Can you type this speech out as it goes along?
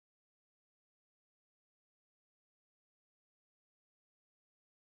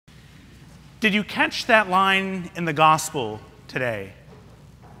Did you catch that line in the gospel today?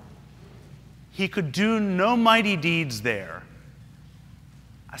 He could do no mighty deeds there.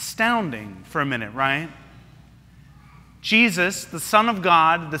 Astounding for a minute, right? Jesus, the Son of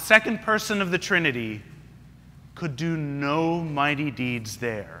God, the second person of the Trinity, could do no mighty deeds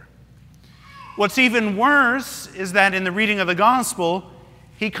there. What's even worse is that in the reading of the gospel,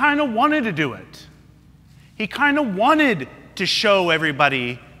 he kind of wanted to do it. He kind of wanted to show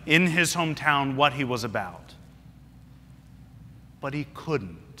everybody in his hometown what he was about. But he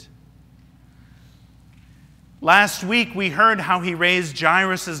couldn't. Last week we heard how he raised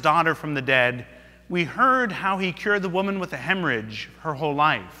Jairus' daughter from the dead. We heard how he cured the woman with a hemorrhage her whole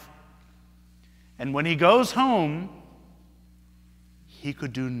life. And when he goes home, he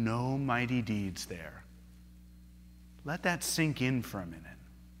could do no mighty deeds there. Let that sink in for a minute.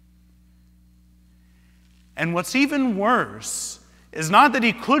 And what's even worse is not that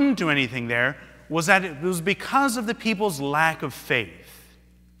he couldn't do anything there, was that it was because of the people's lack of faith.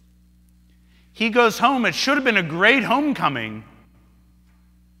 He goes home. It should have been a great homecoming,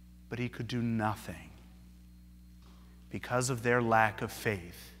 but he could do nothing because of their lack of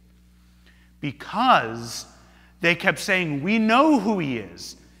faith. Because they kept saying, we know who he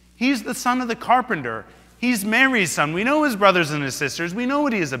is. He's the son of the carpenter. He's Mary's son. We know his brothers and his sisters. We know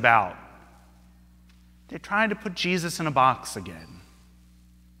what he is about. They tried to put Jesus in a box again.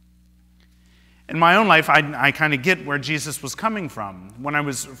 In my own life, I kind of get where Jesus was coming from. When I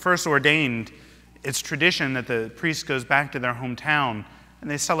was first ordained, it's tradition that the priest goes back to their hometown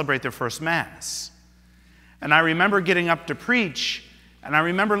and they celebrate their first Mass. And I remember getting up to preach, and I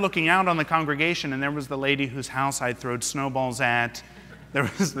remember looking out on the congregation, and there was the lady whose house I'd thrown snowballs at.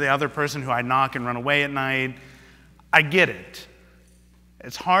 There was the other person who I'd knock and run away at night. I get it.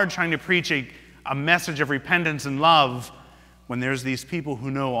 It's hard trying to preach a message of repentance and love when there's these people who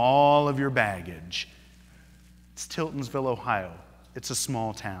know all of your baggage. It's Tiltonsville, Ohio. It's a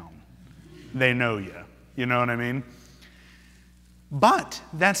small town. They know you. You know what I mean? But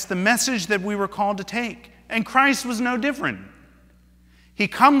that's the message that we were called to take. And Christ was no different. He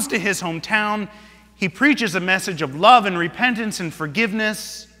comes to his hometown. He preaches a message of love and repentance and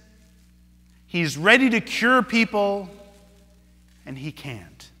forgiveness. He's ready to cure people, and he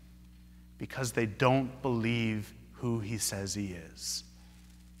can't because they don't believe who he says he is.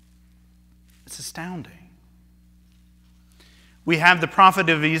 It's astounding. We have the prophet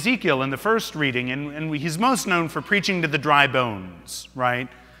of Ezekiel in the first reading, and he's most known for preaching to the dry bones, right?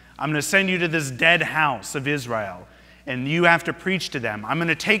 I'm going to send you to this dead house of Israel, and you have to preach to them. I'm going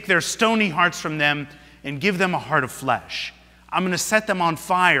to take their stony hearts from them and give them a heart of flesh. I'm going to set them on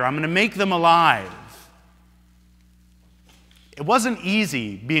fire. I'm going to make them alive. It wasn't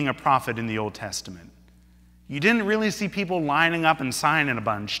easy being a prophet in the Old Testament. You didn't really see people lining up and signing a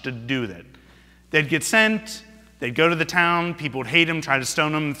bunch to do that. They'd get sent, they'd go to the town, people would hate them, try to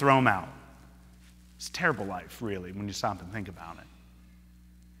stone them, and throw them out. It's a terrible life, really, when you stop and think about it.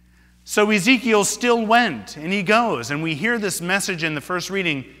 So Ezekiel still went, and he goes, and we hear this message in the first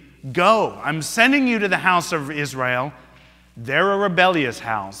reading, go, I'm sending you to the house of Israel. They're a rebellious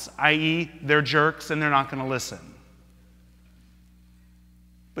house, i.e., they're jerks and they're not going to listen.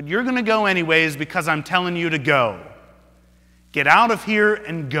 But you're going to go anyways because I'm telling you to go. Get out of here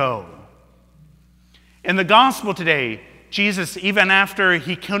and go. In the gospel today, Jesus, even after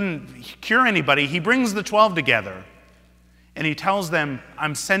he couldn't cure anybody, he brings the 12 together and he tells them,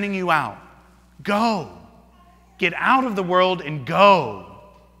 I'm sending you out. Go. Get out of the world and go.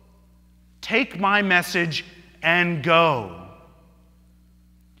 Take my message and go.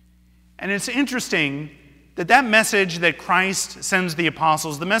 And it's interesting that message that Christ sends the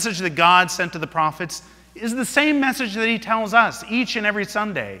apostles, the message that God sent to the prophets, is the same message that he tells us each and every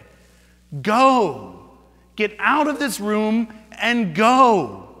Sunday. Go. Get out of this room and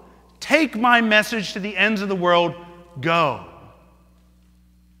go. Take my message to the ends of the world. Go.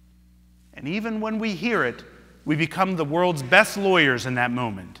 And even when we hear it, we become the world's best lawyers in that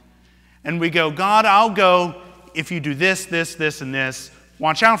moment. And we go, God, I'll go if you do this, this, this, and this.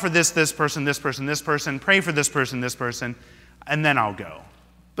 Watch out for this person, this person, this person. Pray for this person, and then I'll go.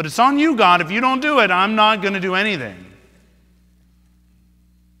 But it's on you, God. If you don't do it, I'm not going to do anything.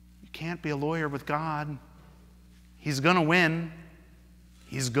 You can't be a lawyer with God. He's going to win.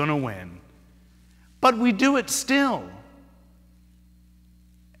 He's going to win. But we do it still.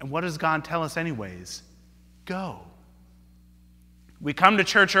 And what does God tell us anyways? Go. We come to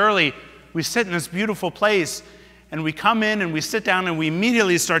church early. We sit in this beautiful place. And we come in and we sit down and we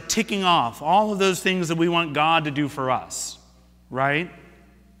immediately start ticking off all of those things that we want God to do for us, right?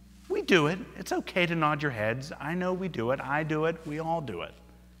 We do it. It's okay to nod your heads. I know we do it. I do it. We all do it.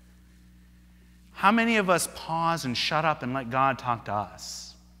 How many of us pause and shut up and let God talk to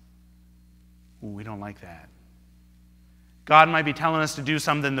us? Ooh, we don't like that. God might be telling us to do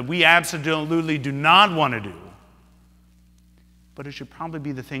something that we absolutely do not want to do, but it should probably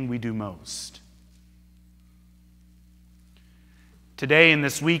be the thing we do most. Today and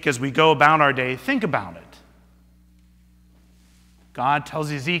this week, as we go about our day, think about it. God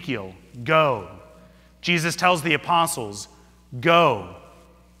tells Ezekiel, go. Jesus tells the apostles, go.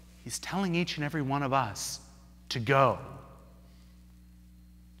 He's telling each and every one of us to go.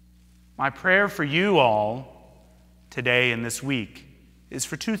 My prayer for you all today and this week is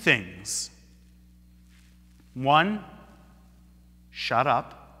for two things. One, shut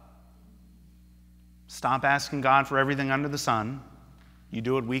up. Stop asking God for everything under the sun. You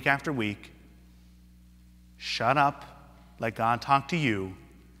do it week after week. Shut up. Let God talk to you.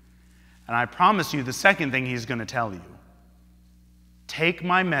 And I promise you the second thing he's going to tell you. Take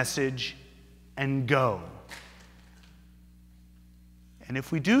my message and go. And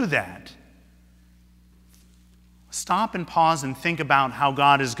if we do that, stop and pause and think about how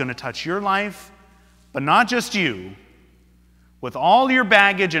God is going to touch your life, but not just you. With all your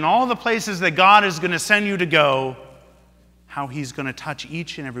baggage and all the places that God is going to send you to go, how he's going to touch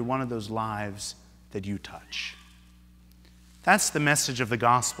each and every one of those lives that you touch. That's the message of the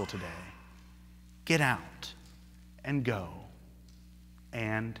gospel today. Get out and go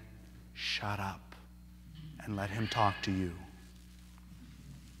and shut up and let him talk to you.